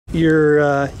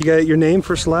You got your name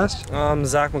first and last?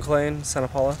 Zach McClain, Santa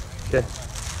Paula. Okay.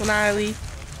 Lee,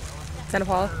 Santa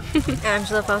Paula.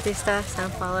 Angela Bautista,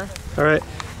 Santa Paula. All right.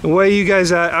 And why are you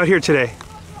guys out here today?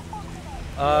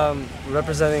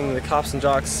 Representing the cops and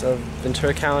jocks of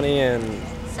Ventura County and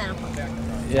Santa Paula.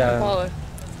 yeah. Paula.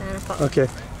 Santa Paula. Okay.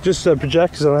 Just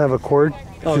project because I don't have a cord.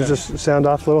 Okay. Just sound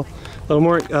off a little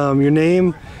more. Your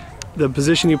name, the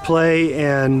position you play,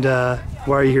 and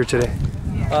why are you here today?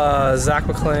 Zach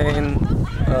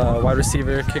McClain, wide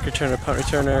receiver, kick returner, punt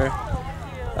returner.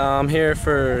 I'm here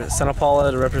for Santa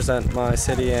Paula to represent my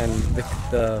city and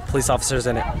the police officers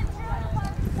in it.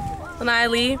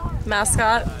 Lee,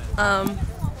 mascot.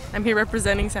 I'm here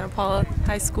representing Santa Paula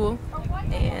High School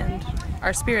and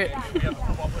our spirit.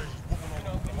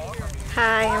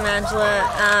 Hi, I'm Angela.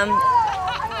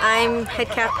 I'm head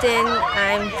captain,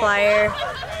 I'm flyer,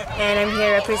 and I'm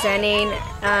here representing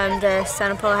the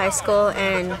Santa Paula High School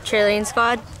and cheerleading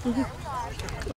squad.